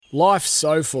Life's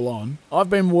so full on. I've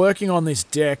been working on this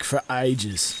deck for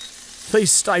ages. These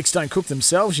steaks don't cook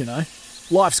themselves, you know.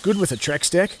 Life's good with a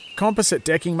Trex deck. Composite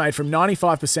decking made from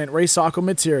 95% recycled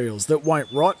materials that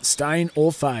won't rot, stain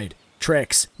or fade.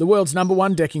 Trex, the world's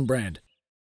 #1 decking brand.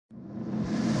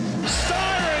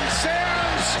 Siren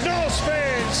sounds, North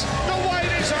fans. The wait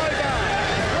is over.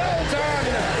 Well done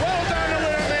to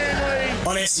winner Manly.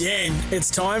 On SEN,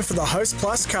 it's time for the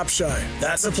Hostplus Cup Show.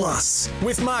 That's a plus.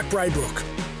 With Mark Braybrook.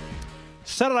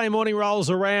 Saturday morning rolls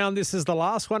around. This is the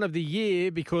last one of the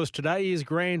year because today is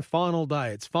grand final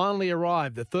day. It's finally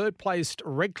arrived. The third-placed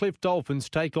Redcliffe Dolphins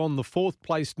take on the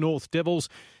fourth-placed North Devils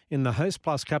in the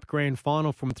Hostplus Cup grand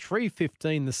final from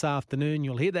 3:15 this afternoon.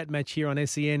 You'll hear that match here on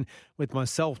SEN with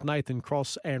myself, Nathan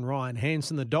Cross and Ryan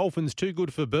Hansen. The Dolphins too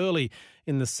good for Burleigh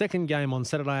in the second game on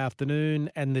Saturday afternoon,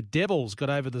 and the Devils got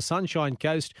over the Sunshine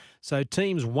Coast. So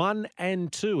teams 1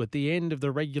 and 2 at the end of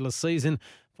the regular season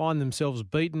find themselves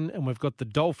beaten, and we've got the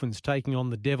Dolphins taking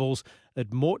on the Devils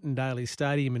at Moreton Daily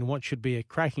Stadium in what should be a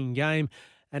cracking game.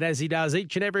 And as he does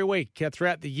each and every week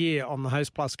throughout the year on the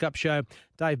Hostplus Cup Show,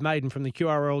 Dave Maiden from the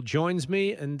QRL joins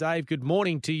me. And Dave, good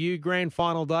morning to you. Grand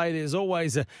final day. There's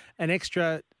always an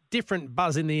extra different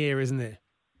buzz in the air, isn't there?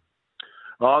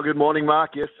 Oh, good morning,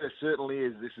 Mark. Yes, there certainly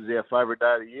is. This is our favourite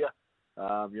day of the year.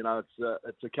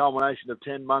 It's a culmination of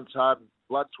 10 months hard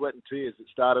blood, sweat and tears that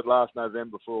started last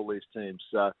November for all these teams.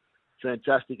 So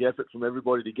fantastic effort from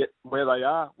everybody to get where they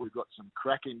are. We've got some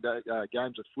cracking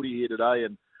games of footy here today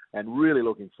and really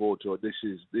looking forward to it. This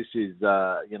is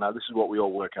what we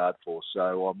all work hard for.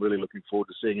 So I'm really looking forward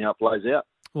to seeing how it plays out.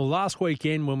 Well, last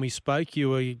weekend when we spoke, you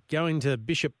were going to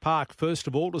Bishop Park first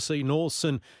of all to see Norths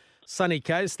and Sunny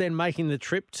Coast, then making the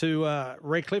trip to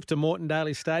Redcliffe to Moreton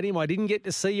Daily Stadium. I didn't get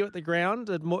to see you at the ground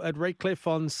at Redcliffe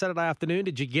on Saturday afternoon.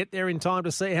 Did you get there in time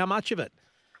to see how much of it?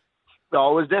 No,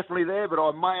 I was definitely there, but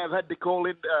I may have had to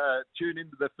tune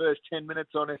into the first 10 minutes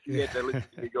on SEN to listen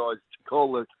to you guys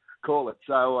call it.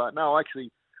 So, no,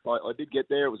 actually, I did get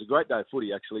there. It was a great day of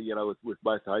footy, actually, with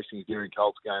both the Hastings Deering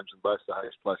Colts games and both the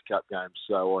Hostplus Cup games.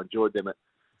 So I enjoyed them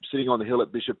sitting on the hill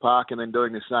at Bishop Park and then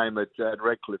doing the same at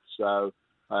Redcliffe. So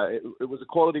it was a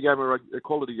quality game of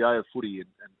footy.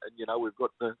 And we've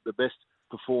got the best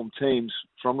performed teams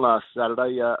from last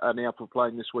Saturday are now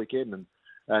playing this weekend.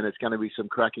 And it's going to be some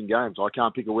cracking games. I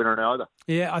can't pick a winner in either.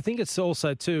 Yeah, I think it's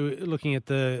also, too, looking at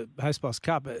the Hostplus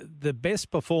Cup, the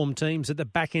best performed teams at the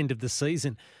back end of the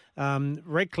season.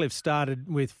 Redcliffe started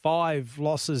with 5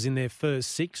 losses in their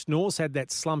first 6. Norths had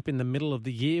that slump in the middle of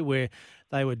the year where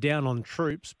they were down on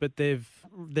troops, but they've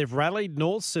rallied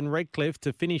Norths and Redcliffe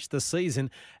to finish the season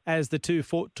as the two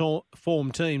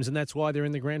form teams, and that's why they're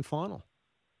in the grand final.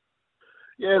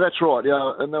 Yeah, that's right.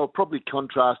 Yeah, and they were probably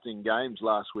contrasting games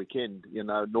last weekend.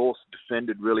 North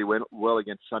defended really well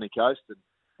against Sunny Coast,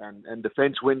 and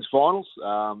defence wins finals.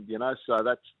 So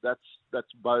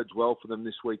that's bodes well for them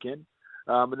this weekend.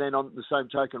 And then on the same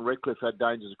token, Redcliffe had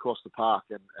dangers across the park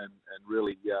and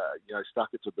really stuck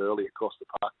it to Burleigh across the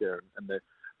park there, and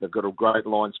they've got a great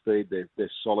line speed.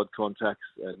 They're solid contacts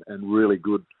and really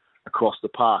good across the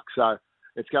park. So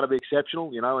it's going to be exceptional,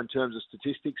 in terms of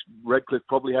statistics. Redcliffe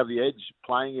probably have the edge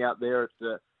playing out there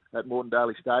at Moreton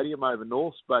Daily Stadium over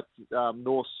North, but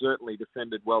North certainly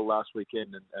defended well last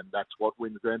weekend, and that's what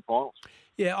wins the grand finals.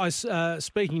 Yeah, I was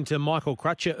speaking to Michael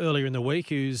Crutcher earlier in the week,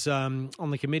 who's on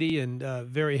the committee and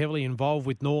very heavily involved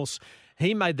with North.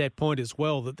 He made that point as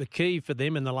well, that the key for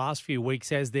them in the last few weeks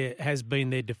has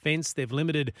been their defence. They've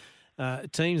limited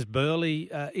teams, Burleigh,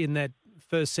 in that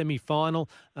first semi-final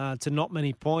to not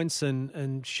many points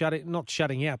and not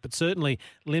shutting out, but certainly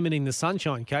limiting the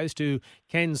Sunshine Coast, who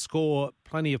can score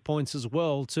plenty of points as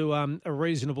well, to a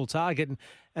reasonable target.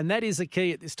 And that is the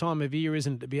key at this time of year,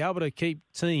 isn't it? To be able to keep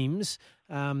teams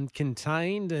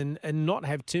contained and not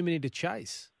have too many to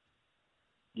chase.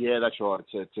 Yeah, that's right.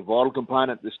 It's a vital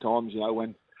component this time,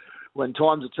 when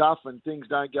times are tough and things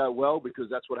don't go well, because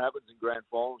that's what happens in grand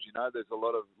finals. There's a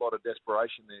lot of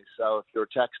desperation there. So if your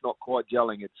attack's not quite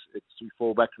gelling, it's you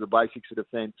fall back to the basics of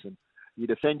defence, and you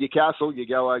defend your castle, you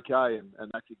go okay,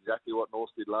 and that's exactly what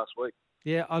North did last week.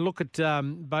 Yeah, I look at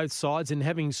both sides, and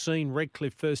having seen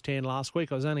Redcliffe firsthand last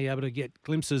week, I was only able to get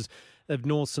glimpses of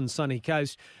Norths and Sunny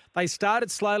Coast. They started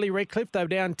slowly, Redcliffe. They were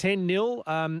down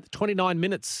 10-0. 29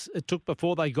 minutes it took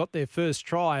before they got their first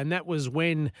try, and that was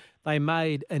when they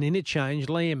made an interchange.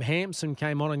 Liam Hampson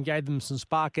came on and gave them some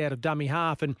spark out of dummy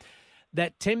half, and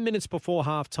that 10 minutes before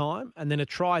half-time and then a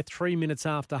try 3 minutes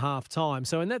after half-time.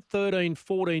 So in that 13,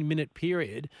 14-minute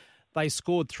period, they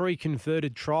scored 3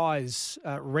 converted tries,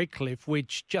 Redcliffe,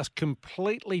 which just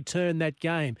completely turned that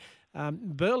game.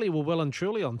 Burleigh were well and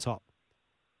truly on top.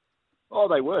 Oh,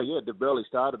 they were, yeah. Burleigh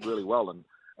started really well, and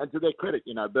to their credit,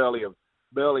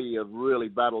 Burleigh have really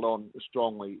battled on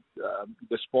strongly,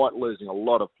 despite losing a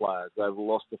lot of players. They've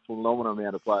lost a phenomenal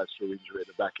amount of players through injury at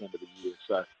the back end of the year.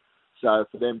 So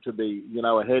for them to be,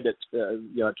 ahead at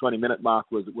 20-minute mark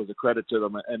was a credit to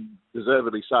them, and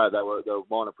deservedly so. They were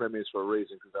minor premiers for a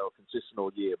reason because they were consistent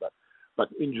all year. But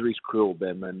injuries cruelled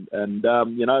them, and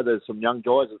there's some young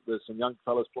guys, there's some young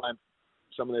fellas playing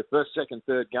some of their first, second,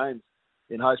 third games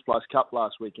in Hostplus Cup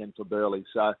last weekend for Burleigh.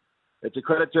 So it's a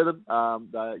credit to them.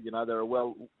 They're a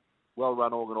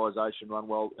well-run organisation, run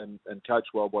well and coached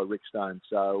well by Rick Stone.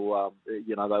 So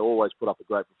they always put up a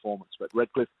great performance. But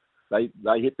Redcliffe, they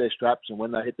hit their straps, and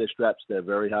when they hit their straps, they're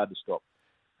very hard to stop.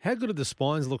 How good do the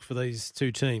spines look for these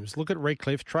two teams? Look at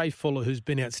Redcliffe, Trey Fuller, who's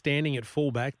been outstanding at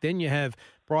fullback. Then you have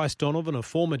Bryce Donovan, a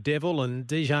former Devil, and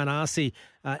Dijon Arcee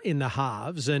in the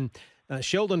halves. And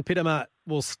Sheldon Pittimer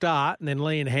will start, and then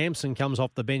Liam Hampson comes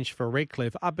off the bench for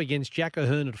Redcliffe, up against Jack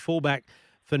Ahern at fullback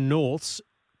for Norths.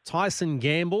 Tyson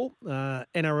Gamble,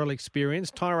 NRL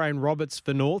experience, Tyrone Roberts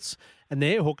for Norths, and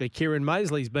their hooker, Kieran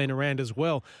Maisley's been around as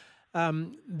well.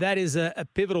 That is a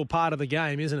pivotal part of the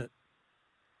game, isn't it?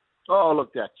 Oh,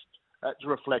 look, that's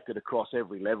reflected across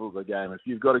every level of the game. If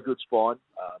you've got a good spine,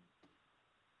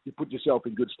 you put yourself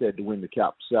in good stead to win the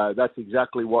cup. So that's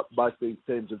exactly what both these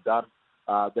teams have done.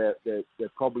 They're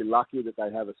probably lucky that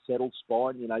they have a settled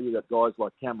spine. You've got guys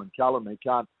like Cameron Cullen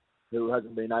who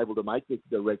hasn't been able to make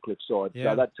the Redcliffe side.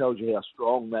 Yeah. So that tells you how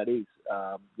strong that is,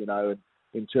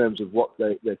 in terms of what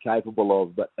they're capable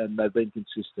of. And they've been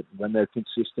consistent. When they're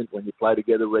consistent, when you play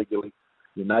together regularly,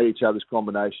 you know each other's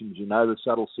combinations, you know the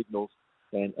subtle signals,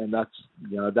 and that's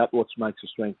that what makes the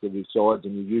strength of these sides.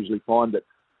 And you usually find that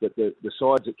the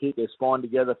sides that keep their spine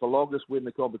together for longest win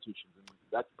the competitions. And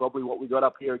that's probably what we got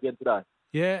up here again today.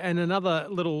 Yeah, and another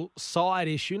little side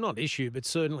issue, not issue, but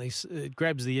certainly it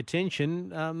grabs the attention.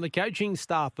 The coaching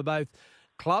staff for both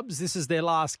clubs, this is their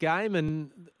last game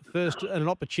and first an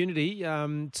opportunity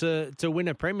to win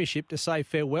a premiership, to say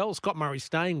farewell. Scott Murray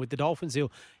staying with the Dolphins.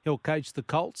 He'll coach the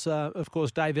Colts. Of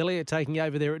course, Dave Elliott taking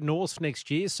over there at Norths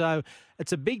next year. So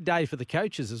it's a big day for the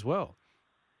coaches as well.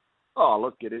 Oh,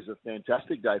 look, it is a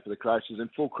fantastic day for the coaches, and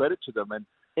full credit to them. And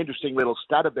interesting little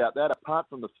stat about that, apart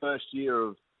from the first year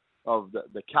of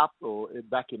the Cup, or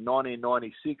back in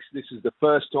 1996, this is the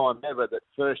first time ever that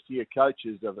first-year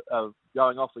coaches are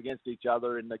going off against each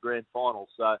other in the grand final.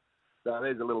 So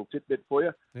there's a little tidbit for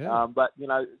you. Yeah. But,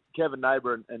 Kevin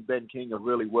Neighbour and Ben King have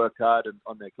really worked hard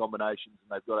on their combinations,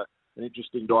 and they've got an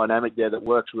interesting dynamic there that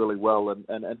works really well,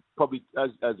 and probably,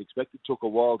 as expected, took a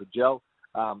while to gel.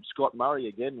 Scott Murray,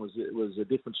 again, was a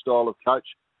different style of coach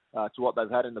to what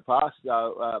they've had in the past.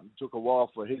 So it took a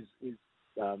while for his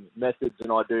methods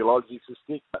and ideologies to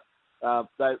stick.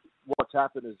 But what's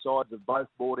happened is sides have both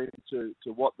bought into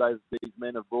what these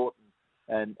men have brought,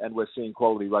 and we're seeing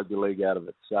quality rugby league out of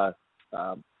it. So,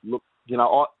 look,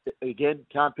 I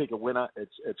can't pick a winner.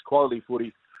 It's quality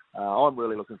footy. I'm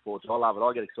really looking forward to it. I love it.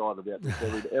 I get excited about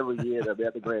this every year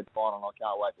about the grand final, and I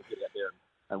can't wait to get out there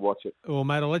and watch it. Well,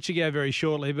 mate, I'll let you go very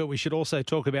shortly, but we should also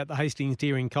talk about the Hastings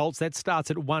Deering Colts. That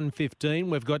starts at 1:15.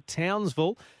 We've got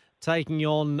Townsville taking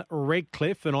on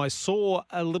Redcliffe, and I saw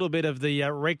a little bit of the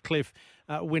Redcliffe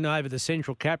win over the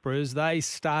Central Capras. They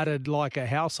started like a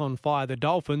house on fire, the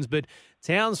Dolphins, but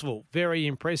Townsville, very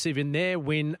impressive in their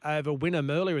win over Wynnum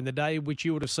earlier in the day, which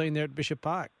you would have seen there at Bishop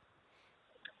Park.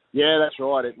 Yeah, that's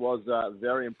right. It was a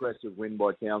very impressive win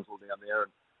by Townsville down there.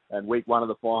 And week one of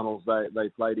the finals, they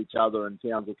played each other, and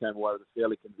Townsville came away with a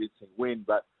fairly convincing win.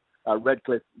 But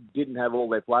Redcliffe didn't have all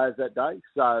their players that day,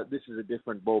 so this is a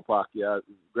different ballpark.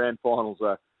 Grand finals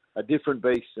are a different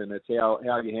beast, and it's how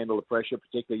you handle the pressure,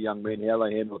 particularly young men, how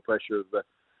they handle the pressure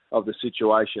of the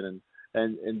situation.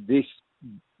 And this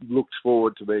looks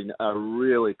forward to being a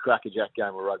really crackerjack game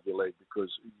of rugby league, because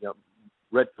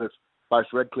both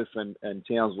Redcliffe and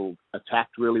Townsville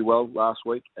attacked really well last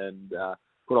week and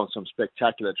put on some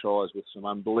spectacular tries with some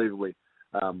unbelievably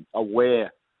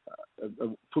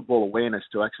football awareness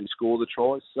to actually score the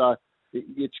tries. So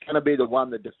it's going to be the one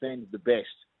that defends the best.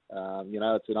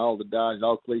 It's an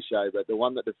old cliche, but the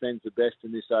one that defends the best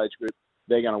in this age group,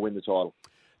 they're going to win the title.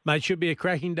 Mate, should be a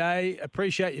cracking day.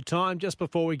 Appreciate your time. Just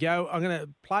before we go, I'm going to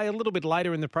play a little bit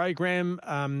later in the program.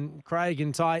 Craig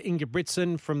and Ty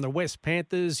Ingebrigtsen from the West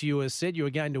Panthers. You said you were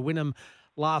going to win them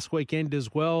last weekend as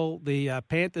well. The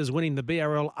Panthers winning the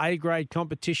BRL A-grade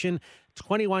competition.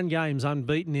 21 games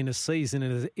unbeaten in a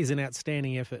season is an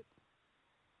outstanding effort.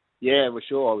 Yeah, for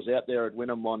sure. I was out there at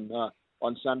Wynnum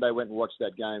on Sunday, went and watched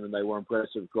that game, and they were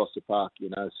impressive across the park,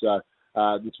 So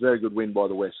it's a very good win by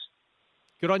the West.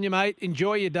 Good on you, mate.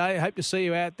 Enjoy your day. Hope to see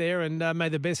you out there, and may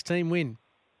the best team win.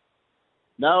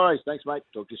 No worries. Thanks, mate.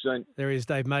 Talk to you soon. There is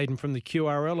Dave Maiden from the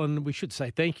QRL, and we should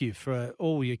say thank you for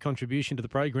all your contribution to the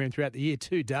program throughout the year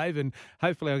too, Dave, and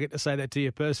hopefully I'll get to say that to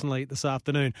you personally this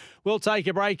afternoon. We'll take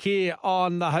a break here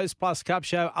on the Hostplus Cup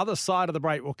Show. Other side of the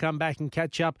break, we'll come back and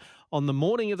catch up on the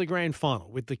morning of the grand final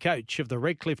with the coach of the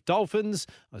Redcliffe Dolphins.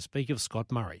 I speak of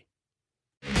Scott Murray.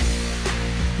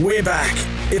 We're back.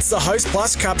 It's the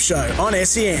Hostplus Cup Show on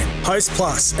SEN.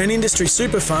 Hostplus, an industry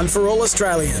super fund for all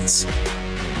Australians.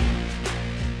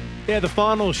 Yeah, the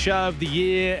final show of the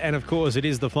year, and of course it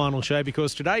is the final show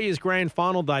because today is grand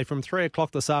final day from 3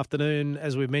 o'clock this afternoon,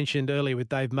 as we mentioned earlier with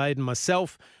Dave Maiden,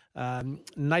 myself,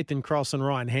 Nathan Cross and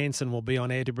Ryan Hansen will be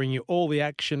on air to bring you all the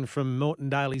action from Moreton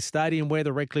Daly Stadium where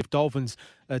the Redcliffe Dolphins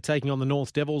are taking on the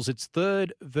North Devils. It's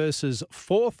 3rd versus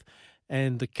 4th.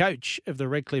 And the coach of the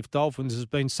Redcliffe Dolphins has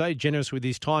been so generous with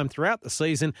his time throughout the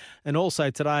season and also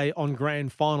today on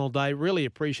grand final day. Really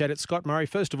appreciate it. Scott Murray,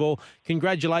 first of all,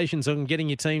 congratulations on getting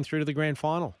your team through to the grand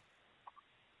final.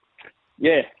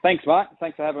 Yeah, thanks, mate.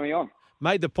 Thanks for having me on.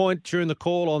 Made the point during the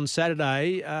call on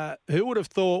Saturday. Who would have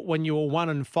thought when you were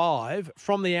 1-5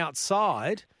 from the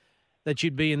outside that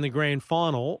you'd be in the grand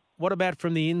final? What about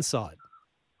from the inside?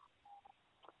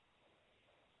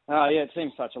 Yeah, it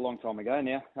seems such a long time ago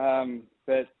now.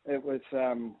 But it was,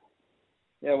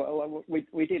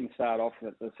 we didn't start off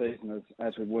the season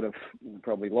as we would have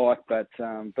probably liked. But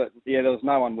yeah, there was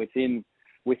no one within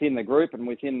the group and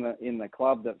within the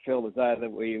club that felt as though that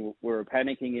we were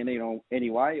panicking in any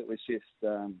way. It was just,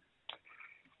 there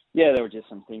were just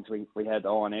some things we had to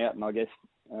iron out. And I guess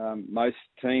most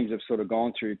teams have sort of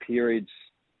gone through periods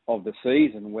of the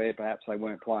season where perhaps they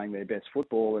weren't playing their best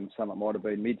football, and some it might have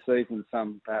been mid-season,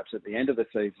 some perhaps at the end of the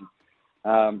season.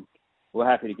 We're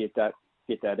happy to get that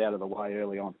out of the way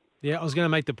early on. Yeah, I was going to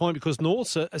make the point because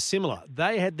Norths are similar.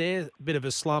 They had their bit of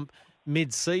a slump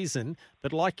mid-season,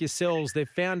 but like yourselves, they've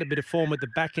found a bit of form at the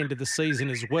back end of the season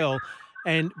as well,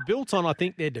 and built on, I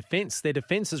think, their defence. Their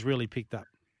defence has really picked up.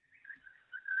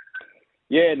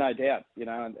 Yeah, no doubt.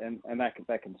 And that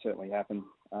can certainly happen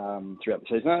throughout the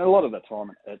season. And a lot of the time,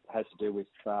 it has to do with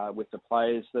the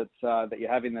players that you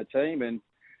have in the team and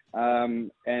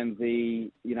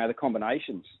the the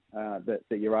combinations that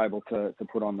you're able to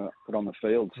put on the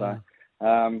field. So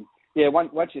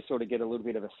once you sort of get a little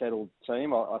bit of a settled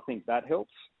team, I think that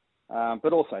helps.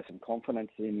 But also some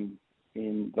confidence in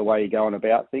the way you're going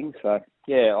about things. So,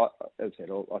 yeah, as I said,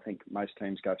 I think most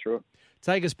teams go through it.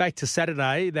 Take us back to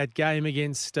Saturday, that game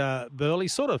against Burleigh.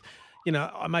 Sort of,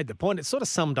 I made the point, it sort of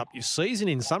summed up your season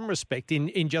in some respect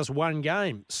in just one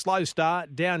game. Slow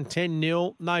start, down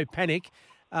 10-0, no panic,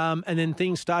 and then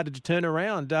things started to turn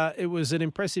around. It was an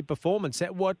impressive performance.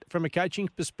 From a coaching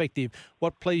perspective,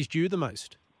 what pleased you the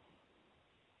most?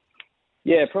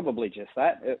 Yeah, probably just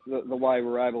that. The way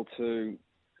we're able to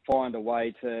find a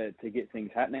way to get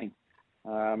things happening.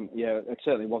 It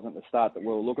certainly wasn't the start that we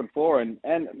were looking for, and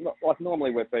like normally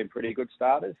we've been pretty good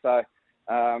starters. So,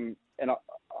 and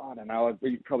I don't know,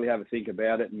 we probably have a think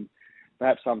about it, and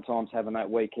perhaps sometimes having that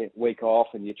week off,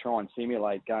 and you try and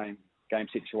simulate game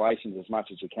situations as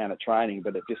much as you can at training,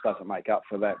 but it just doesn't make up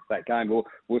for that game.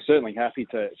 We're certainly happy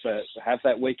to have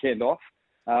that weekend off,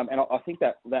 and I think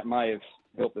that may have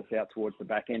helped us out towards the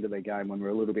back end of the game when we're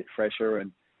a little bit fresher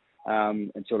and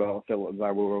sort of felt as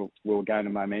though we were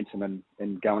gaining momentum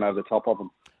and going over the top of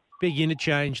them. Big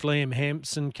interchange, Liam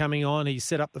Hampson coming on. He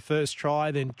set up the first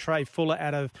try, then Trey Fuller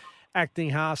out of acting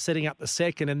half, setting up the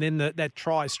second, and then that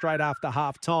try straight after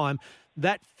half-time.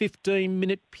 That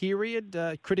 15-minute period,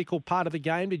 critical part of the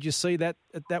game, did you see that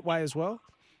way as well?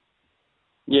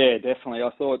 Yeah, definitely.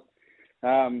 I thought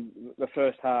the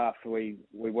first half we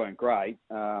weren't great,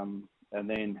 and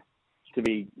then to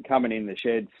be coming in the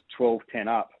sheds 12-10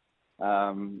 up,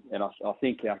 and I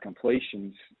think our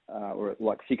completions were at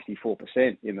like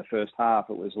 64% in the first half.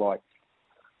 It was like,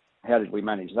 how did we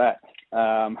manage that?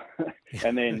 And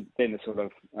then the sort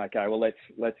of, okay, well let's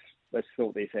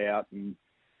sort this out and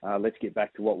let's get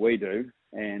back to what we do,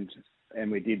 and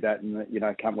we did that. And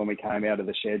when we came out of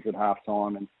the sheds at half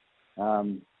time,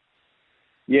 and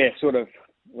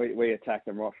we attacked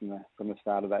them right from the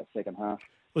start of that second half.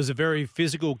 It was a very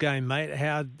physical game, mate.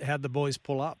 How'd the boys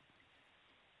pull up?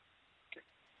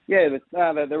 Yeah,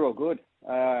 they're all good.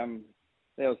 There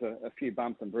was a few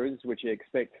bumps and bruises, which you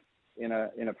expect in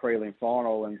a prelim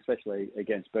final, and especially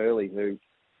against Burleigh, who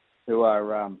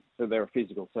they're a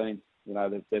physical team.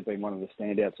 They've been one of the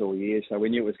standouts all year, so we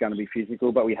knew it was going to be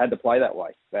physical, but we had to play that way.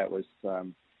 That was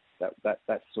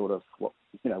that's sort of what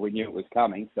we knew it was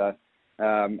coming. So,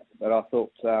 but I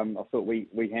thought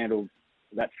we handled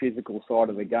that physical side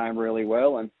of the game really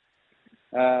well, and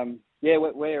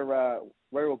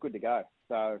we're all good to go.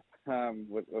 So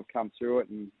We've come through it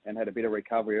and had a bit of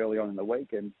recovery early on in the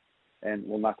week, and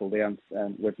we'll knuckle down.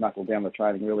 We've knuckled down the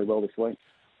training really well this week.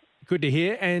 Good to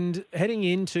hear. And heading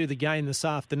into the game this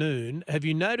afternoon, have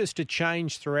you noticed a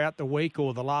change throughout the week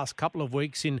or the last couple of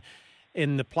weeks in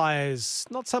the players',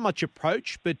 not so much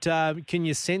approach, but can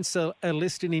you sense a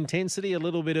lift in intensity, a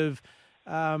little bit of,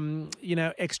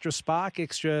 extra spark,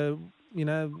 extra,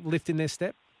 lift in their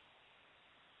step?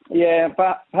 Yeah,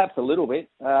 but perhaps a little bit.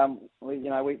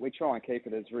 We try and keep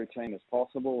it as routine as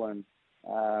possible, and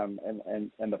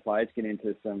the players get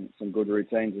into some good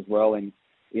routines as well in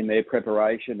their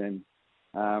preparation,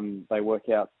 and they work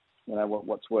out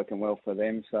what's working well for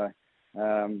them. So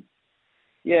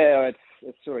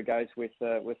it sort of goes with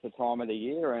the time of the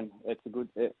year, and it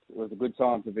was a good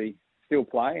time to be still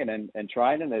playing and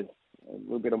training. There's a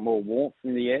little bit of more warmth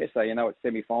in the air, so it's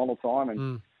semi-final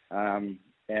time,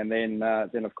 and then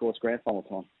of course grand final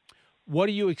time. What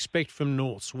do you expect from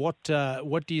Norths? What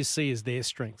do you see as their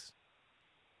strengths?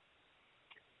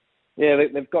 Yeah,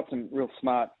 they've got some real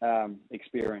smart,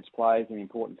 experienced players in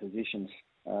important positions.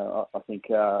 I think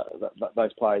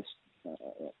those players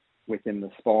within the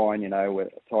spine,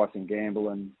 with Tyson Gamble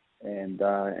and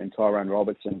Tyrone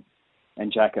Robertson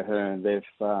and Jack Ahern, they've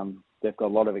got a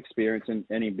lot of experience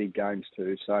in big games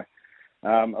too. So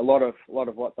a lot of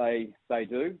what they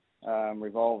do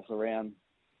revolves around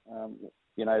them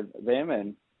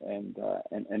and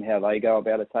how they go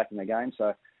about attacking the game.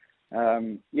 So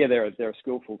they're a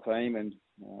skillful team, and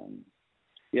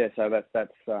so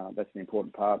that's an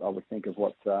important part, I would think, of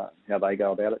how they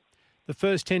go about it. The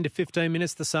first 10 to 15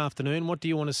 minutes this afternoon, what do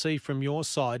you want to see from your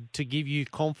side to give you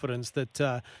confidence that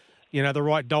the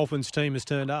right Dolphins team has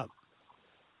turned up?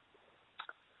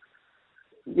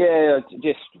 Yeah,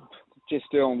 just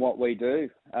doing what we do.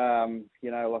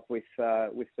 Like with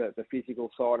the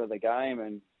physical side of the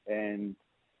game and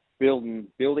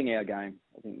building our game,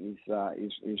 I think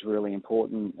is really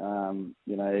important.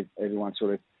 Everyone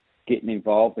sort of getting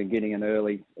involved and getting an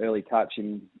early touch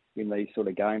in these sort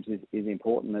of games is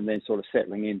important, and then sort of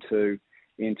settling into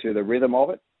the rhythm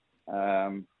of it.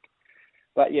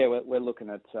 But yeah, we're looking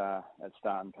at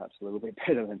starting perhaps a little bit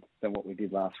better than what we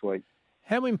did last week.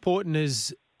 How important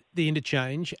is the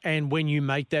interchange, and when you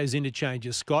make those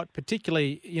interchanges, Scott,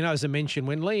 particularly, as I mentioned,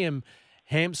 when Liam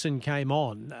Hampson came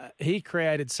on, he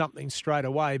created something straight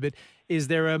away, but is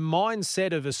there a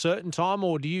mindset of a certain time,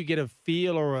 or do you get a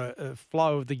feel or a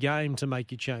flow of the game to make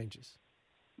your changes?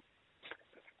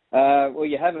 Well,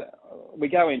 we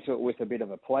go into it with a bit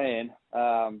of a plan.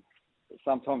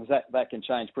 Sometimes that can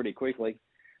change pretty quickly,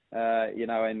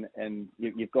 and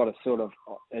you've got to sort of,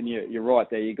 and you're right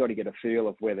there, you've got to get a feel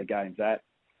of where the game's at.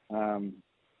 And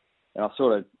I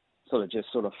sort of just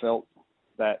felt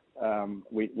that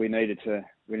we needed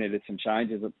some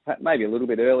changes, maybe a little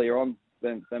bit earlier on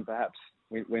than perhaps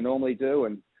we normally do,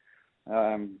 and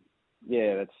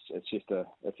it's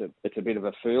a bit of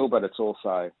a feel, but it's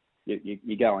also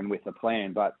you go in with a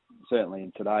plan. But certainly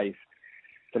in today's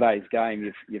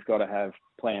game, you've got to have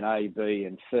plan A, B,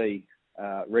 and C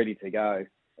ready to go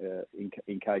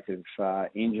in case of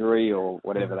injury or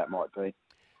whatever that might be.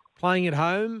 Playing at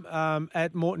home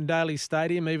at Moreton Daly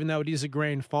Stadium, even though it is a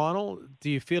grand final, do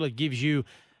you feel it gives you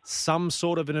some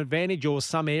sort of an advantage or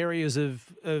some areas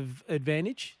of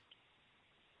advantage?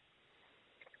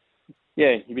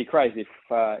 Yeah, you'd be crazy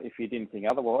if you didn't think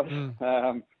otherwise.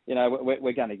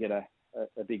 We're going to get a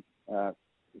big.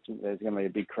 There's going to be a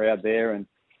big crowd there, and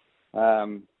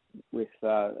it's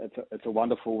a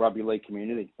wonderful rugby league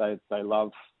community. They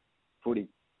love footy.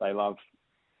 They love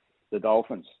the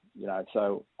Dolphins.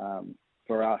 So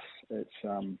for us, it's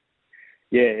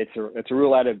a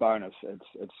real added bonus.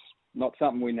 It's not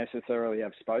something we necessarily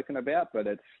have spoken about, but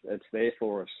it's there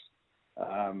for us,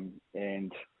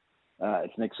 and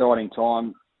it's an exciting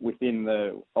time within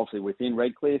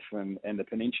Redcliffe and the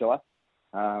peninsula,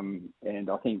 and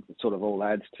I think it sort of all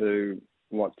adds to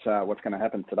what's going to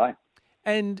happen today.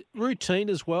 And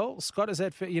routine as well, Scott. Is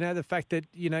that the fact that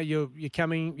you're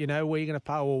coming, where you're going to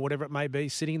play or whatever it may be,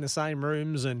 sitting in the same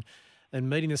rooms and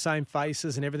meeting the same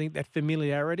faces and everything. That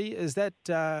familiarity, is that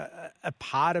a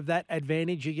part of that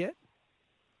advantage you get?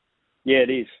 Yeah,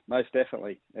 it is. Most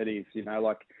definitely, it is. It's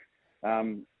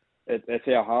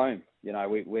our home.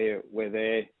 We're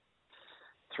there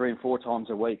 3 and 4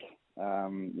 times a week.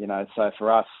 So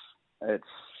for us,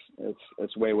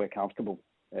 it's where we're comfortable.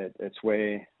 It's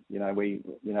where we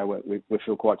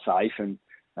feel quite safe,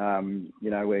 and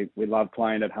we love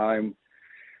playing at home.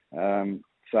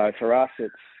 So for us,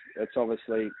 it's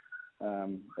obviously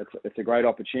it's a great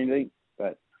opportunity,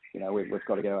 but we've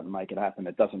got to go out and make it happen.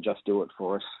 It doesn't just do it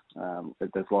for us.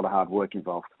 There's a lot of hard work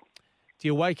involved. Do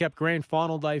you wake up grand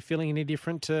final day feeling any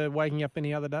different to waking up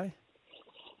any other day?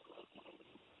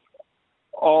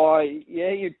 Oh,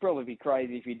 yeah, you'd probably be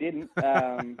crazy if you didn't.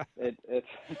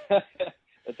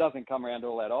 It doesn't come around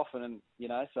all that often, and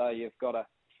so you've got to.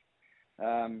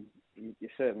 You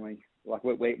certainly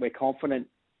we're confident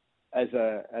as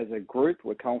a group.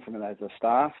 We're confident as a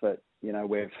staff that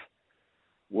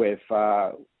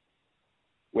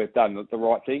we've done the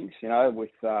right things, with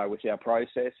our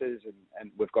processes,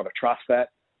 and we've got to trust that.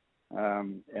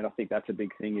 And I think that's a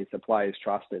big thing, is the players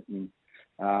trust it. And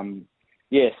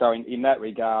so in that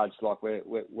regards,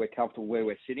 we're comfortable where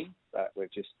we're sitting, but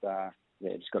we've just got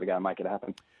to go and make it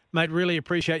happen. Mate, really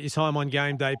appreciate your time on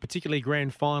game day, particularly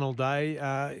grand final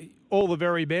day. All the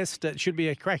very best. It should be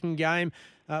a cracking game.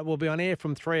 We'll be on air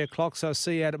from 3 o'clock, so I'll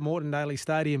see you out at Moreton Daily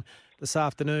Stadium this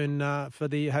afternoon for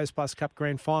the Hostplus Cup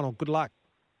grand final. Good luck.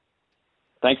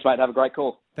 Thanks, mate. Have a great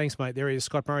call. Thanks, mate. There he is,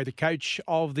 Scott Murray, the coach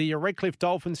of the Redcliffe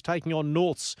Dolphins, taking on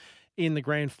Norths in the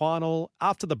grand final.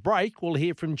 After the break, we'll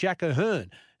hear from Jack Ahern,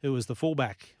 who was the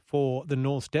fullback for the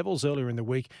North Devils earlier in the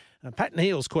week. Pat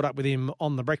Neal's caught up with him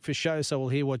on the breakfast show, so we'll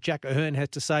hear what Jack Ahern has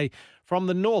to say from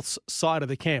the North's side of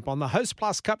the camp on the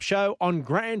Hostplus Cup show on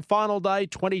Grand Final Day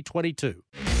 2022.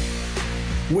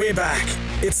 We're back.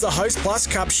 It's the Hostplus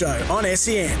Cup show on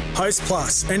SEN.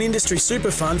 Hostplus, an industry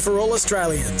super fund for all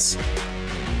Australians.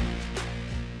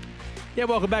 Yeah,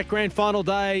 welcome back. Grand Final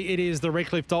Day. It is the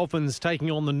Redcliffe Dolphins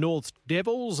taking on the North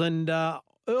Devils. And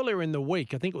earlier in the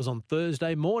week, I think it was on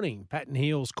Thursday morning, Pat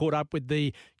Neal's caught up with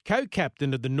the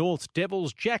co-captain of the North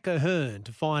Devils, Jack Ahern,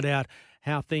 to find out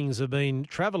how things have been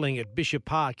travelling at Bishop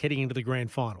Park heading into the grand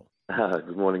final.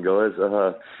 Good morning, guys.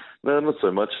 No, not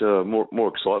so much.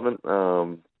 More excitement.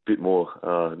 Bit more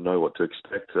know what to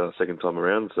expect second time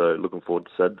around. So looking forward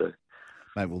to Saturday.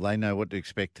 Mate, well, they know what to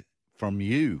expect from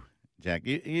you, Jack.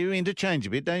 You interchange a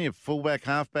bit, don't you? Fullback,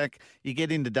 halfback. You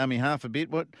get into dummy half a bit.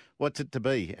 What's it to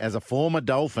be? As a former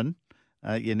Dolphin,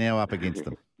 you're now up against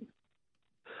them.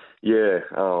 Yeah.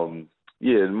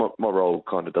 My role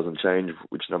kind of doesn't change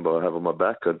which number I have on my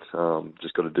back. I've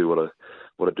just got to do what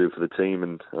I do for the team,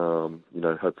 and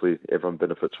hopefully everyone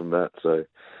benefits from that. So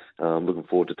I'm looking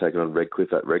forward to taking on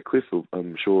Redcliffe at Redcliffe.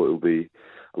 I'm sure it'll be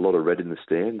a lot of red in the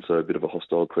stand, so a bit of a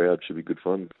hostile crowd. Should be good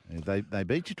fun. They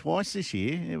beat you twice this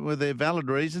year. Were there valid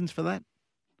reasons for that?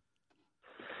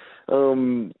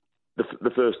 The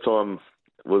first time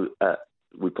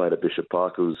we played at Bishop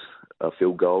Park. It was a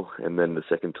field goal, and then the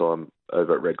second time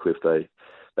over at Redcliffe, they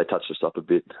touched us up a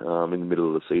bit. In the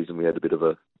middle of the season, we had a bit of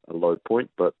a low point,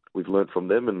 but we've learnt from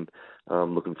them, and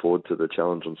looking forward to the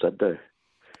challenge on Saturday.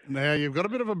 Now, you've got a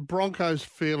bit of a Broncos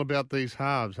feel about these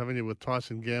halves, haven't you, with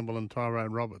Tyson Gamble and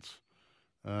Tyrone Roberts?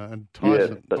 And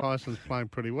Tyson's playing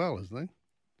pretty well, isn't he?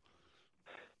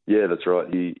 Yeah, that's right.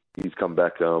 He's come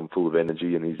back full of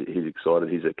energy, and he's excited.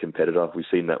 He's a competitor. We've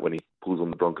seen that when he pulls on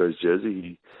the Broncos jersey.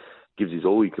 He gives his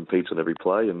all. He competes on every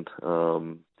play, and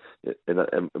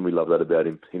we love that about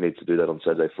him. He needs to do that on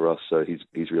Saturday for us, so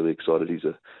he's really excited. He's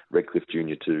a Redcliffe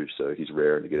junior too, so he's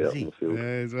raring to get out on the field.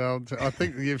 Yeah, well, I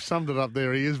think you've summed it up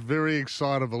there. He is very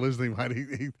excitable, isn't he,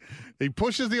 mate? He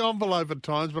pushes the envelope at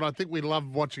times, but I think we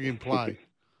love watching him play.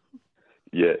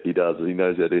 Yeah, he does. He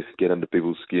knows how to get under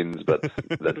people's skins, but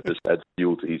that just adds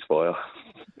fuel to his fire.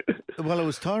 Well, it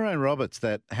was Tyrone Roberts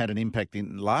that had an impact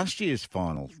in last year's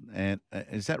final, and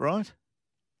is that right?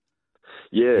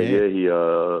 Yeah, he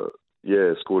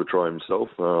scored a try himself.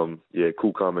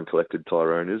 Cool, calm and collected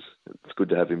Tyrone is. It's good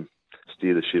to have him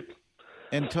steer the ship.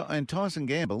 And Tyson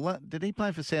Gamble, did he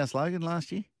play for South Logan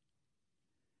last year?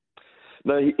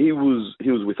 No, he was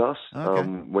with us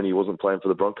when he wasn't playing for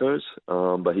the Broncos,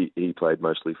 but he played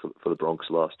mostly for the Broncos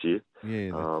last year.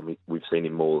 Yeah, we've seen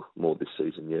him more this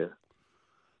season, yeah.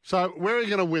 So where are you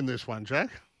going to win this one, Jack?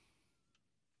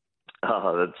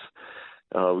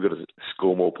 We've got to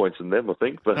score more points than them, I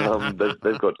think. But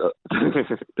they've got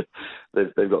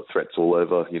they've got threats all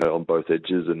over, on both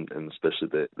edges, and especially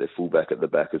their fullback at the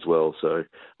back as well. So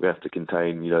we have to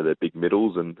contain, their big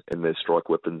middles and their strike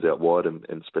weapons out wide, and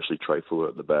especially Trey Fuller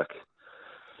at the back.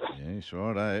 Yes,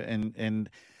 right. And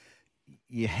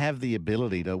you have the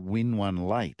ability to win one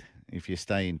late if you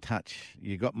stay in touch.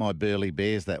 You got my Burleigh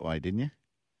Bears that way, didn't you?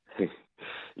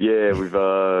 Yeah, we've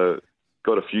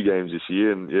got a few games this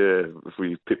year, and if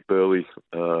we picked Burleigh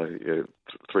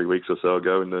 3 weeks or so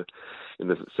ago in the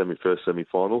first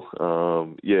semi-final,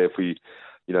 if we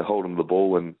hold them the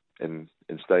ball and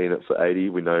stay in it for 80,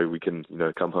 we know we can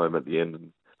come home at the end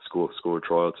and score a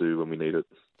try or two when we need it.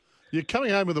 You're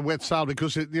coming home with a wet sail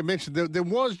because you mentioned there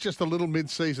was just a little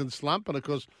mid-season slump, and of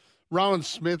course Rowan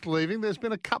Smith leaving. There's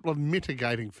been a couple of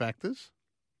mitigating factors.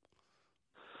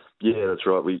 Yeah, that's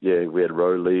right. We had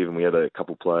Rowe leave, and we had a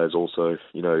couple players also,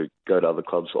 go to other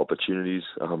clubs for opportunities.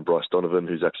 Bryce Donovan,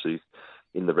 who's actually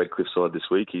in the Redcliffe side this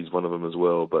week, he's one of them as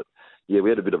well. But yeah, we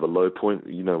had a bit of a low point.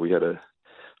 We had a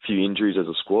few injuries as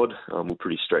a squad. We're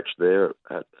pretty stretched there.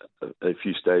 At a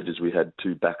few stages, we had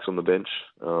 2 backs on the bench,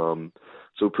 so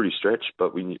we're pretty stretched.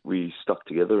 But we stuck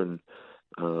together and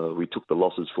we took the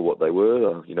losses for what they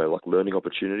were. Like learning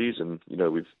opportunities, and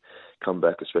we've come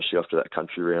back, especially after that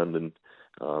country round, and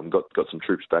got some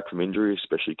troops back from injury,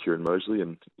 especially Kieran Mosley,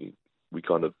 and we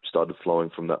kind of started flowing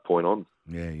from that point on.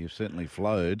 Yeah, you've certainly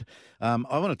flowed. I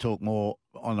want to talk more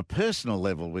on a personal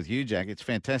level with you, Jack. It's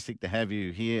fantastic to have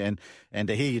you here and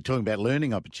to hear you talking about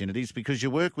learning opportunities, because you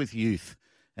work with youth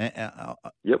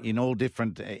in all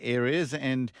different areas,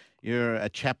 and you're a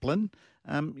chaplain.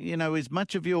 Is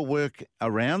much of your work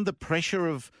around the pressure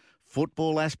of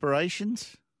football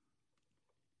aspirations?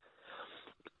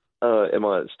 Am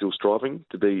I still striving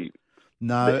to be in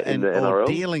the NRL? Or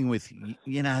dealing with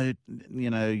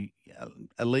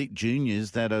elite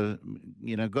juniors that are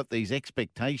got these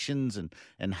expectations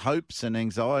and hopes and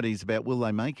anxieties about will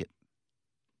they make it?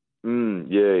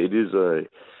 Yeah, it is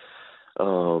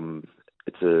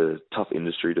it's a tough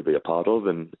industry to be a part of,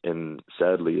 and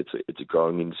sadly it's a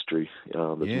growing industry.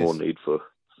 There's more need for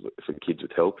kids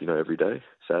with help, every day,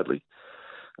 sadly.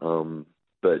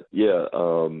 But yeah,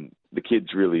 the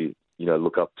kids really,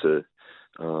 look up to,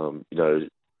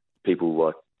 people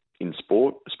like in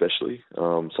sport, especially,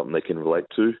 something they can relate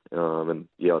to. And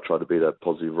yeah, I try to be that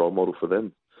positive role model for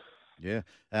them. Yeah.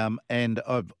 And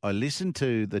I listened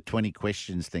to the 20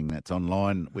 questions thing that's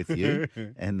online with you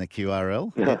and the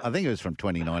QRL. Yeah. I think it was from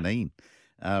 2019.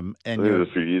 And it was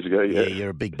a few years ago, yeah. Yeah, you're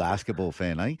a big basketball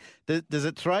fan, eh? Does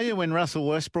it throw you when Russell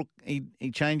Westbrook, he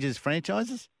changes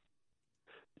franchises?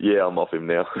 Yeah, I'm off him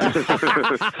now.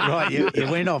 Right, you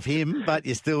went off him, but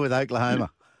you're still with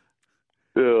Oklahoma.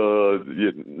 I'm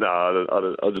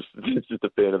just a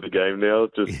fan of the game now.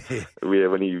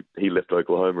 When he left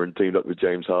Oklahoma and teamed up with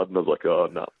James Harden, I was like, oh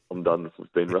no, I'm done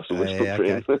with being Russell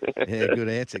Westbrook fan. Yeah, good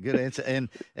answer.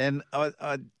 And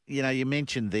I you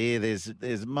mentioned there's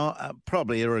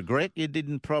probably a regret you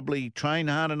didn't probably train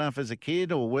hard enough as a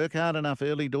kid or work hard enough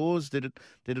early doors. Did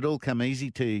it all come easy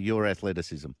to your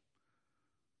athleticism?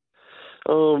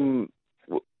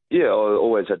 Yeah, I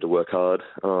always had to work hard.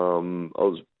 I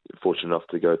was fortunate enough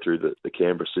to go through the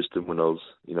Canberra system when I was,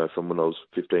 from when I was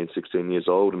 15, 16 years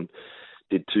old, and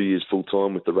did 2 years full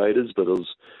time with the Raiders. But I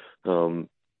was an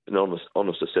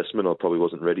honest assessment. I probably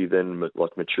wasn't ready then,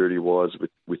 like maturity wise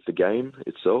with the game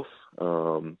itself.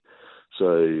 So,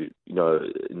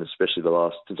 and especially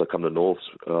since I come to North,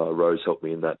 Rose helped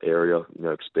me in that area,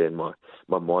 expand my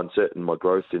mindset and my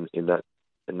growth in that.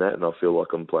 And I feel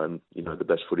like I'm playing, the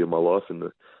best footy of my life in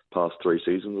the past 3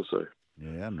 seasons or so.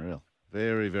 Yeah, unreal.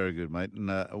 Very, very good, mate.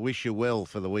 And I wish you well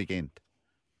for the weekend.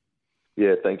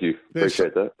 Yeah, thank you.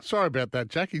 Appreciate that. Sorry about that,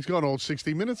 Jack. He's gone all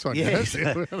 60 minutes on you.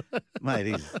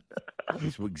 Mate,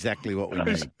 he's exactly what we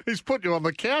need. He's put you on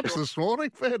the couch this morning.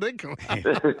 Fair dinkum.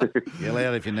 Yell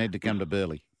out if you need to come to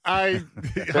Burleigh. I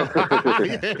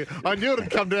knew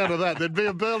it'd come down to that. There'd be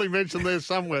a Burleigh mention there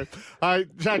somewhere.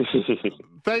 Jack,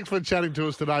 thanks for chatting to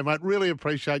us today, mate. Really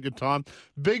appreciate your time.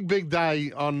 Big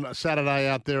day on Saturday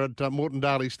out there at Moreton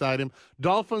Daly Stadium.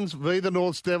 Dolphins v the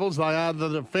North Devils. They are the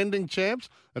defending champs.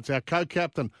 It's our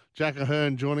co-captain, Jack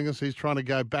Ahern, joining us. He's trying to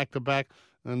go back-to-back.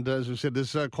 And as we said,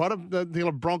 there's quite a deal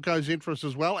of Broncos interest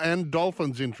as well, and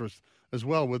Dolphins interest as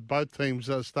well, with both teams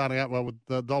starting up. Well, with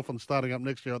the Dolphins starting up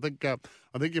next year, I think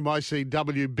you might see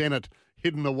W. Bennett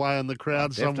hidden away in the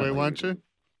crowd somewhere, won't you?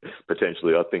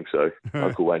 Potentially, I think so.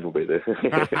 Uncle Wayne will be there.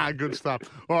 Good stuff.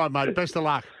 All right, mate. Best of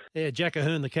luck. Yeah, Jack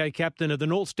Ahern, the co-captain of the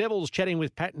North Devils, chatting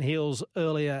with Patton Hills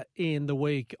earlier in the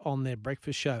week on their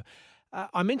breakfast show.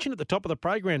 I mentioned at the top of the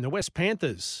program the West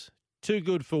Panthers. Too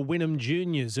good for Wynnum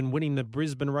Juniors and winning the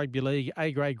Brisbane Rugby League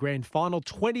A-grade grand final.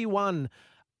 21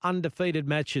 undefeated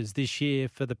matches this year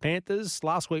for the Panthers.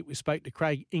 Last week we spoke to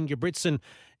Craig Ingebrigtsen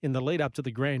in the lead up to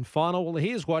the grand final. Well,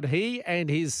 here's what he and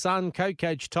his son,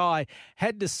 co-coach Ty,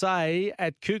 had to say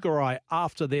at Cougarai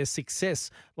after their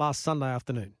success last Sunday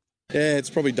afternoon. Yeah, it's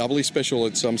probably doubly special.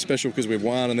 It's special because we've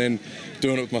won, and then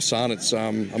doing it with my son, it's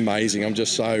amazing. I'm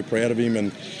just so proud of him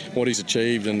and what he's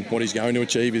achieved and what he's going to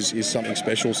achieve is something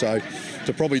special. So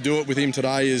to probably do it with him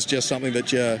today is just something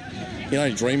that you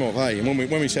don't dream of, hey. And when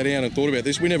we sat down and thought about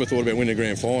this, we never thought about winning a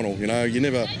grand final. You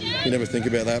never think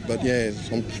about that. But yeah,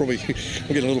 I'm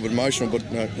getting a little bit emotional. But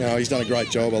he's done a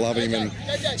great job. I love him,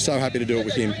 and so happy to do it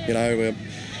with him.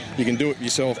 You can do it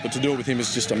yourself, but to do it with him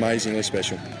is just amazingly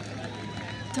special.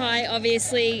 Ty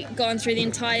obviously gone through the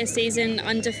entire season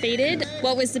undefeated.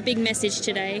 What was the big message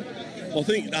today? I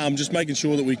think just making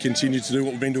sure that we continue to do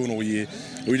what we've been doing all year.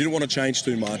 We didn't want to change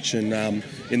too much, and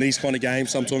in these kind of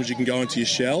games, sometimes you can go into your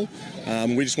shell.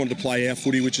 We just wanted to play our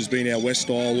footy, which has been our West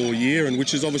style all year, and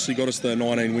which has obviously got us the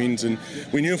 19 wins. And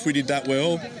we knew if we did that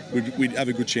well, we'd have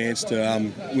a good chance to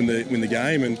win the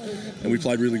game. And we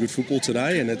played really good football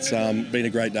today, and it's been a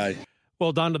great day.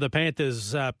 Well done to the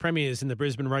Panthers, premiers in the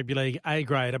Brisbane Rugby League A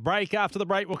grade. A break. After the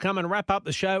break, we'll come and wrap up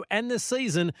the show and the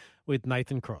season with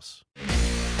Nathan Cross.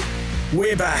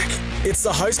 We're back. It's the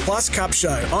Hostplus Cup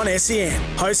Show on SEN.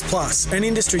 Hostplus, an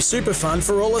industry super fund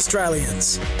for all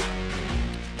Australians.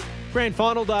 Grand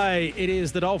final day. It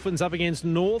is the Dolphins up against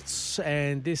Norths,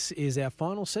 and this is our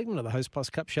final segment of the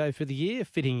Hostplus Cup Show for the year.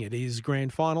 Fitting it is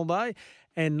grand final day,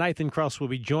 and Nathan Cross will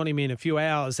be joining me in a few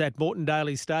hours at Moreton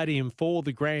Daly Stadium for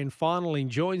the grand final. He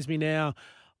joins me now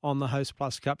on the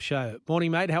Hostplus Cup Show.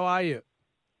 Morning, mate. How are you?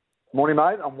 Morning,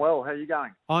 mate. I'm well. How are you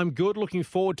going? I'm good. Looking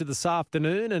forward to this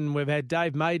afternoon, and we've had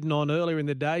Dave Maiden on earlier in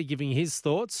the day giving his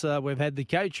thoughts. We've had the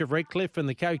coach of Redcliffe and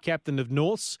the co-captain of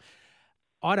Norths.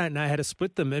 I don't know how to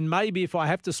split them, and maybe if I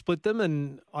have to split them,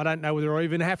 and I don't know whether I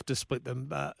even have to split them.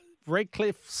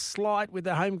 Redcliffe slight with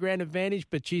the home ground advantage,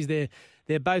 but geez,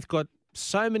 they're both got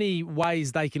so many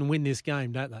ways they can win this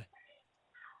game, don't they?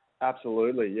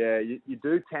 Absolutely, yeah. You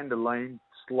do tend to lean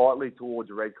slightly towards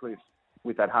Redcliffe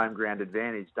with that home ground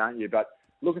advantage, don't you? But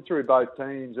looking through both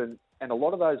teams, and a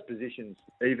lot of those positions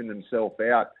even themselves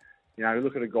out. You know,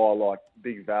 look at a guy like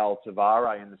Big Val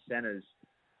Tavare in the centres,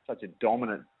 such a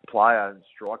dominant player and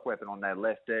strike weapon on their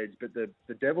left edge. But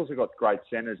the Devils have got great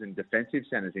centres and defensive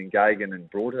centres in Gagan and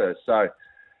Broadhurst. So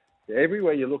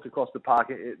everywhere you look across the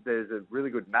park, there's a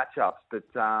really good matchups. But,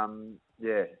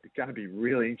 it's going to be a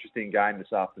really interesting game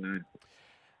this afternoon.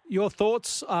 Your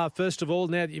thoughts, first of all,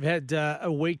 now that you've had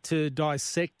a week to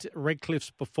dissect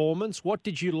Redcliffe's performance, what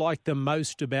did you like the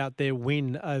most about their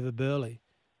win over Burleigh?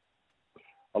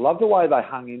 I love the way they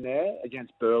hung in there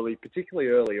against Burleigh, particularly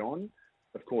early on.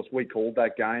 Of course, we called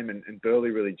that game, and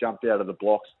Burleigh really jumped out of the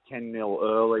blocks 10-0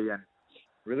 early and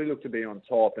really looked to be on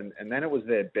top. And then it was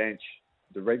their bench,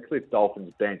 the Redcliffe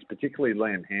Dolphins bench, particularly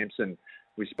Liam Hampson.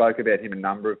 We spoke about him a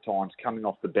number of times coming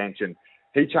off the bench, and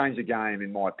he changed the game,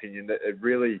 in my opinion. That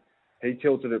he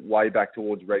tilted it way back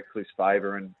towards Redcliffe's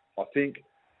favour. And I think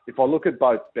if I look at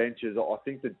both benches, I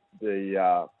think that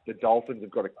the Dolphins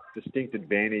have got a distinct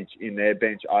advantage in their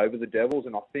bench over the Devils,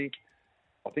 and I think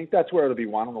that's where it'll be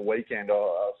won on the weekend.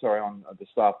 On this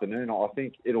afternoon. I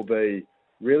think it'll be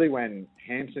really when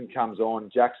Hampson comes on,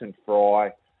 Jackson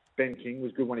Fry, Ben King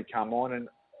was good when he came on, and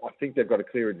I think they've got a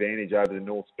clear advantage over the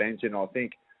North's bench. And I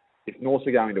think if Norths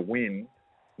are going to win,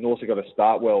 Norths have got to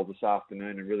start well this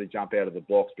afternoon and really jump out of the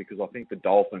blocks, because I think the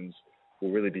Dolphins will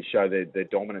really show their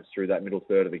dominance through that middle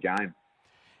third of the game.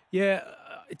 Yeah.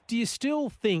 Do you still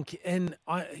think, and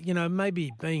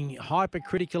maybe being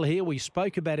hypercritical here, we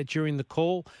spoke about it during the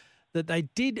call, that they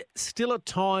did still at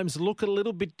times look a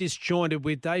little bit disjointed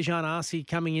with Dejan Arce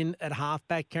coming in at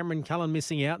halfback, Cameron Cullen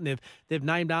missing out, and they've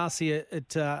named Arce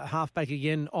at halfback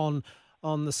again on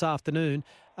this afternoon.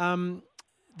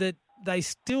 That they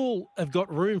still have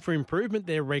got room for improvement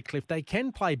there, Redcliffe. They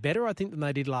can play better, I think, than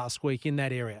they did last week in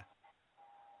that area.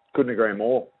 Couldn't agree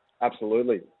more.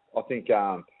 Absolutely. I think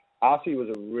Arce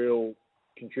was a real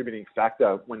contributing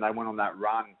factor when they went on that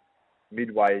run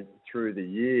midway through the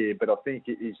year, but I think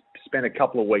he's spent a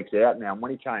couple of weeks out now, and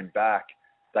when he came back,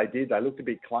 they looked a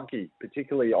bit clunky.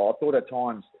 Particularly, I thought at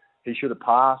times he should have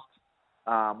passed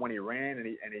when he ran, and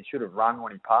he should have run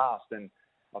when he passed. And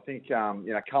I think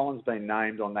Cullen's been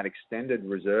named on that extended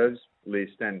reserves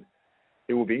list, and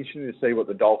it will be interesting to see what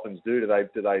the Dolphins do.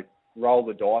 Do they roll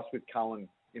the dice with Cullen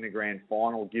in a grand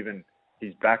final, given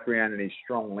his background and his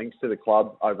strong links to the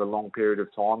club over a long period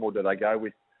of time, or do they go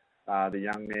with the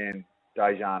young man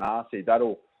Dejan Arce?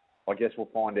 I guess we'll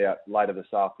find out later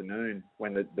this afternoon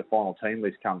when the final team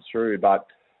list comes through. But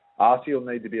Arce will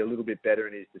need to be a little bit better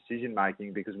in his decision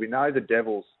making, because we know the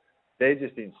Devils, they're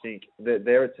just in sync.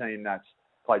 They're a team that's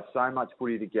played so much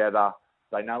footy together.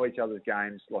 They know each other's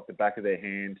games like the back of their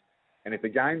hand. And if the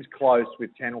game's close with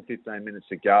 10 or 15 minutes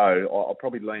to go, I'll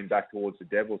probably lean back towards the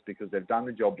Devils, because they've done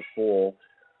the job before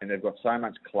and they've got so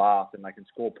much class and they can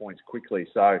score points quickly.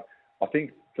 So I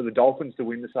think for the Dolphins to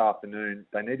win this afternoon,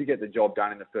 they need to get the job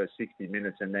done in the first 60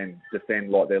 minutes and then defend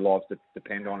like their lives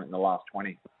depend on it in the last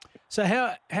 20.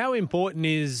 So how important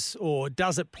is, or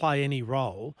does it play any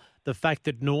role, the fact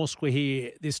that Norths were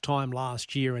here this time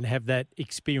last year and have that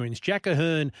experience? Jack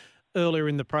Ahern, earlier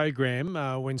in the program,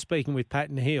 when speaking with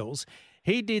Patton Heels,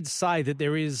 he did say that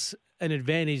there is an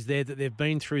advantage there that they've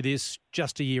been through this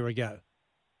just a year ago.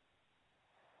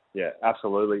 Yeah,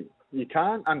 absolutely. You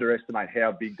can't underestimate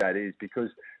how big that is, because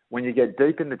when you get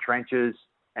deep in the trenches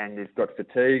and you've got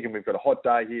fatigue, and we've got a hot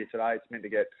day here today, it's meant to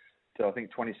get to, I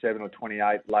think, 27 or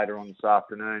 28 later on this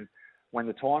afternoon. When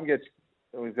the time gets,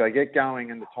 if they get going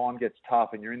and the time gets tough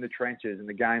and you're in the trenches and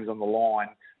the game's on the line,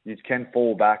 you can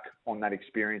fall back on that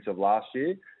experience of last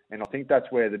year. And I think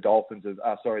that's where the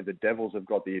the Devils have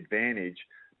got the advantage.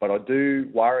 But I do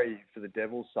worry for the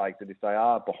Devils' sake that if they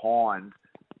are behind,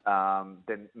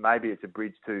 then maybe it's a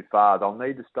bridge too far. They'll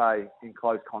need to stay in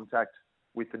close contact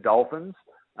with the Dolphins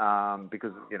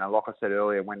because, like I said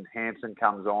earlier, when Hampson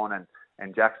comes on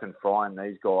and Jackson Fry and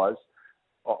these guys,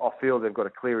 I feel they've got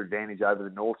a clear advantage over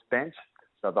the North bench.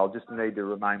 So they'll just need to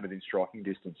remain within striking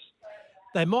distance.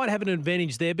 They might have an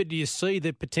advantage there, but do you see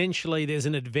that potentially there's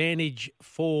an advantage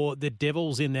for the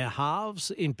Devils in their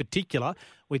halves, in particular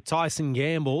with Tyson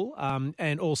Gamble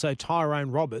and also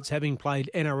Tyrone Roberts, having played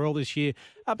NRL this year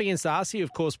up against Arcee,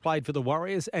 of course, played for the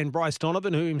Warriors, and Bryce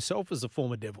Donovan, who himself is a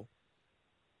former Devil?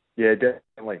 Yeah,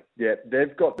 definitely. Yeah,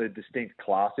 they've got the distinct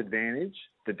class advantage,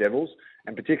 the Devils,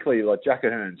 and particularly like Jack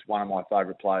Ahern's one of my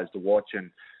favourite players to watch, and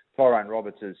Tyrone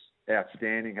Roberts is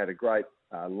outstanding, had a great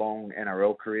long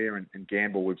NRL career, and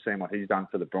Gamble, we've seen what he's done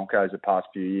for the Broncos the past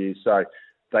few years. So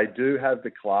they do have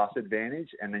the class advantage,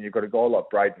 and then you've got a guy like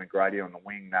Braden McGrady on the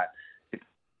wing that, if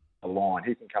a line,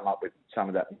 he can come up with some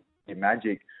of that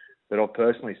magic that I've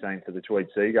personally seen for the Tweed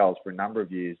Seagulls for a number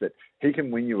of years, that he can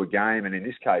win you a game, and in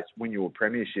this case, win you a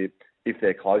premiership if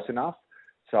they're close enough.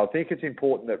 So I think it's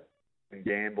important that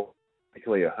Gamble,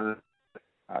 particularly Ahern,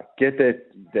 get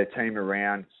their team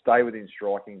around, stay within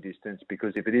striking distance,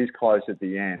 because if it is close at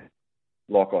the end,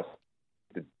 like I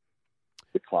said,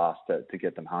 the class to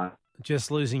get them home. Just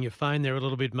losing your phone there a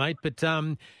little bit, mate. But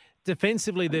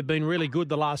defensively, they've been really good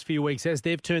the last few weeks as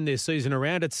they've turned their season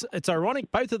around. It's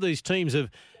ironic. Both of these teams have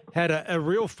had a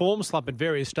real form slump at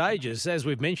various stages. As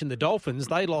we've mentioned, the Dolphins,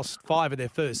 they lost 5 of their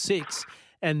first 6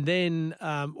 and then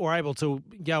were able to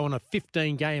go on a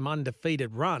 15-game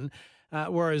undefeated run.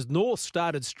 Whereas North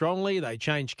started strongly. They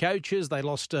changed coaches. They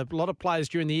lost a lot of players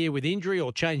during the year with injury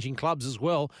or changing clubs as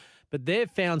well. But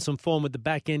they've found some form at the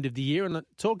back end of the year. And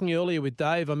talking earlier with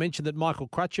Dave, I mentioned that Michael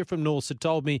Crutcher from North had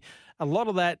told me a lot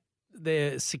of that,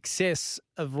 their success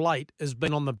of late, has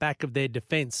been on the back of their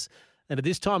defence. And at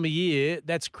this time of year,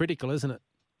 that's critical, isn't it?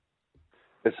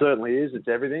 It certainly is. It's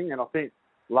everything. And I think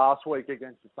last week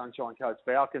against the Sunshine Coast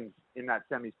Falcons in that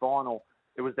semi-final,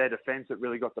 it was their defence that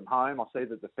really got them home. I see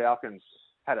that the Falcons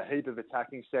had a heap of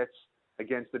attacking sets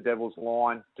against the Devils'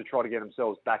 line to try to get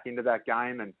themselves back into that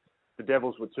game, and the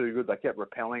Devils were too good. They kept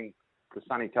repelling the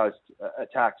Sunny Coast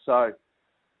attack. So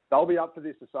they'll be up for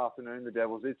this afternoon, the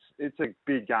Devils. It's a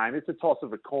big game. It's a toss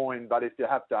of a coin, but if you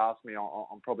have to ask me,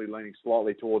 I'm probably leaning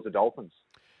slightly towards the Dolphins.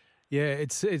 Yeah,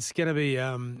 it's going to be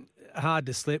hard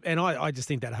to slip, and I just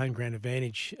think that home ground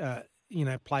advantage,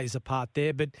 plays a part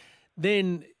there. But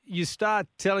then you start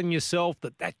telling yourself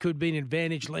that could be an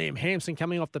advantage. Liam Hampson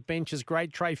coming off the bench is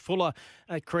great. Trey Fuller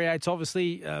creates,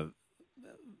 obviously,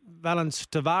 Valence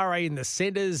Tavare in the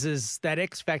centres as that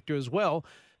X factor as well.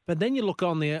 But then you look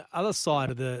on the other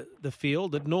side of the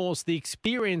field at North, the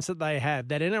experience that they have,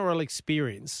 that NRL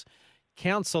experience,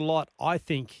 counts a lot, I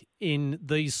think, in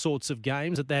these sorts of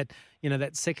games at that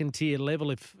second tier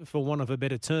level, if for want of a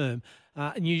better term.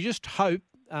 And you just hope,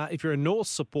 if you're a North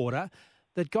supporter,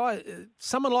 that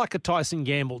someone like a Tyson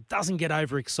Gamble doesn't get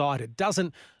overexcited,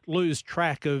 doesn't lose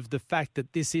track of the fact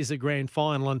that this is a grand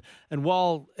final. And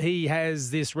while he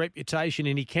has this reputation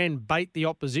and he can bait the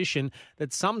opposition,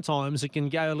 that sometimes it can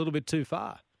go a little bit too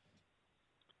far.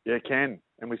 Yeah, it can.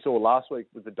 And we saw last week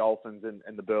with the Dolphins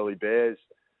and the Burleigh Bears,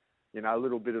 a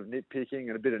little bit of nitpicking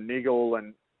and a bit of niggle,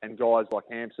 and guys like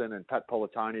Hampson and Pat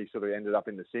Politoni sort of ended up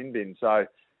in the sin bin. So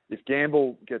if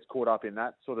Gamble gets caught up in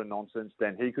that sort of nonsense,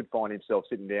 then he could find himself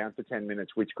sitting down for 10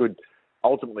 minutes, which could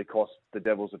ultimately cost the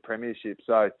Devils a premiership.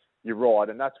 So you're right,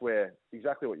 and that's where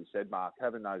exactly what you said, Mark,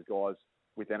 having those guys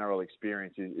with NRL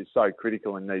experience is so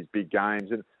critical in these big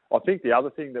games. And I think the other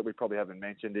thing that we probably haven't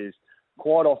mentioned is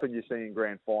quite often you see in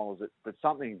grand finals that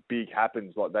something big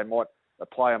happens, like a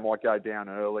player might go down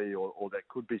early, or there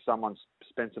could be someone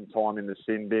spent some time in the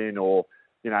sin bin, or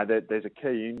there's a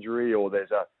key injury, or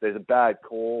there's a bad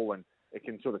call, and it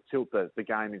can sort of tilt the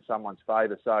game in someone's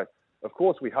favour. So, of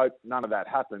course, we hope none of that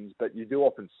happens, but you do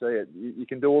often see it. You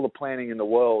can do all the planning in the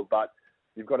world, but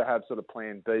you've got to have sort of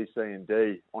plan B, C, and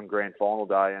D on grand final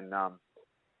day, and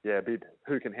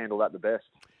who can handle that the best?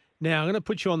 Now, I'm going to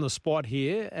put you on the spot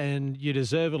here, and you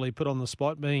deservedly put on the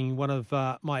spot, being one of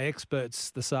my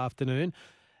experts this afternoon.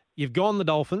 You've gone the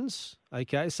Dolphins,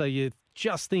 okay, so you're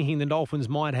just thinking the Dolphins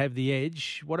might have the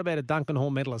edge. What about a Duncan Hall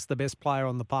medalist, the best player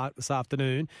on the park this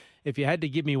afternoon? If you had to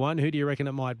give me one, who do you reckon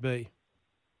it might be?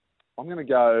 I'm going to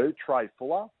go Trey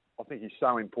Fuller. I think he's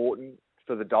so important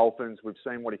for the Dolphins. We've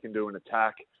seen what he can do in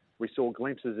attack. We saw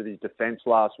glimpses of his defence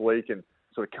last week and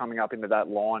sort of coming up into that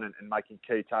line and making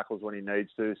key tackles when he needs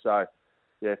to. So,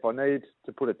 yeah, if I need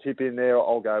to put a tip in there,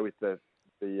 I'll go with the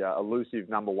elusive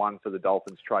number one for the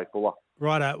Dolphins, Trey Fuller.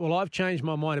 Righto. Well, I've changed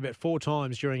my mind about 4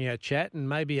 times during our chat and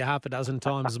maybe a half a dozen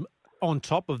times on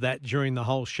top of that during the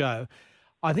whole show.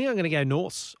 I think I'm going to go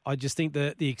Norths. I just think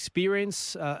that the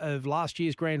experience of last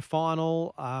year's grand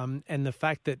final and the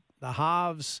fact that the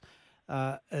halves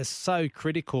are so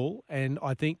critical, and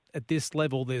I think at this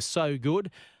level they're so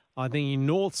good. I think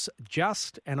Norths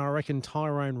just, and I reckon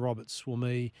Tyrone Roberts will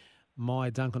be my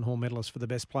Duncan Hall medalist for the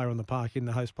best player on the park in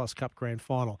the Hostplus Cup Grand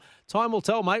Final. Time will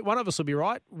tell, mate. One of us will be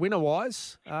right,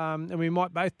 winner-wise, and we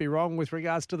might both be wrong with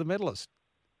regards to the medalist.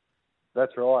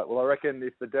 That's right. Well, I reckon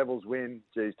if the Devils win,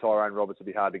 Tyrone Roberts will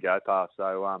be hard to go past.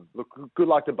 So, look, good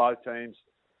luck to both teams.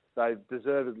 They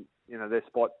deserve, their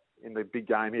spot in the big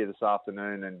game here this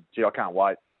afternoon, and, I can't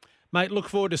wait. Mate, look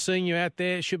forward to seeing you out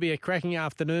there. It should be a cracking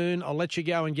afternoon. I'll let you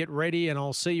go and get ready, and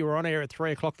I'll see you on air at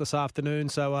 3 o'clock this afternoon.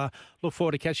 So look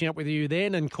forward to catching up with you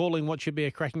then and calling what should be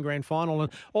a cracking grand final.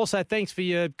 And also, thanks for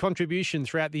your contribution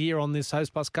throughout the year on this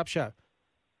Hostplus Cup show.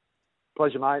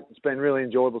 Pleasure, mate. It's been a really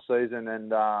enjoyable season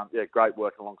and, great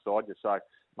working alongside you. So,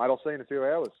 mate, I'll see you in a few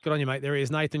hours. Good on you, mate. There is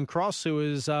Nathan Cross, who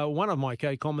is one of my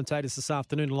co-commentators this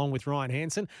afternoon, along with Ryan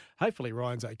Hansen. Hopefully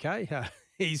Ryan's okay.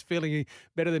 He's feeling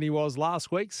better than he was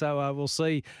last week. So we'll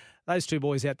see those two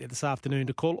boys out there this afternoon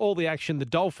to call all the action. The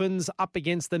Dolphins up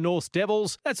against the North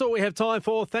Devils. That's all we have time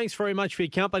for. Thanks very much for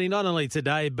your company, not only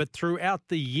today, but throughout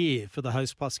the year for the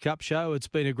Hostplus Cup show. It's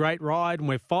been a great ride, and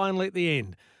we're finally at the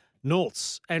end.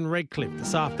 Norths and Redcliffe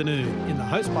this afternoon in the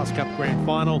Hostplus Cup Grand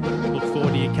Final. Look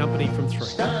forward to your company from 3.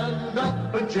 Stand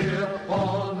up and cheer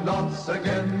for Norths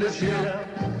again this year.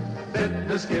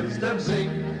 Fitness gives them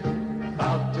zing,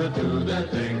 out to do their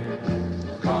thing.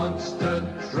 Constant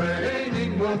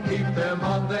training will keep them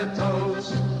on their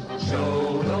toes.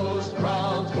 Show those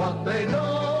crowds what they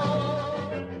know.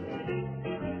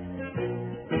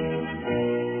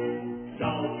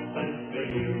 Dolphins to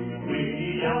you,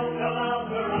 we yell aloud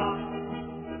hurrah.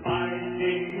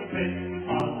 Fighting fit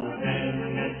on the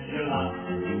peninsula.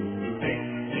 This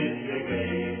is the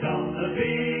gate of the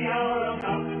big hour of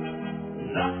cup.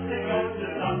 Nothing goes to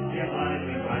stop you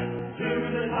climbing right to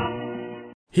the top.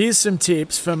 Here's some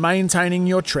tips for maintaining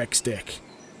your Trex deck.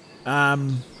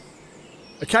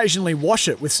 Occasionally wash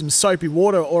it with some soapy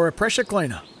water or a pressure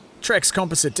cleaner. Trex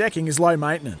composite decking is low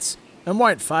maintenance and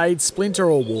won't fade, splinter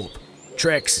or warp.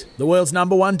 Trex, the world's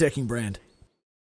 #1 decking brand.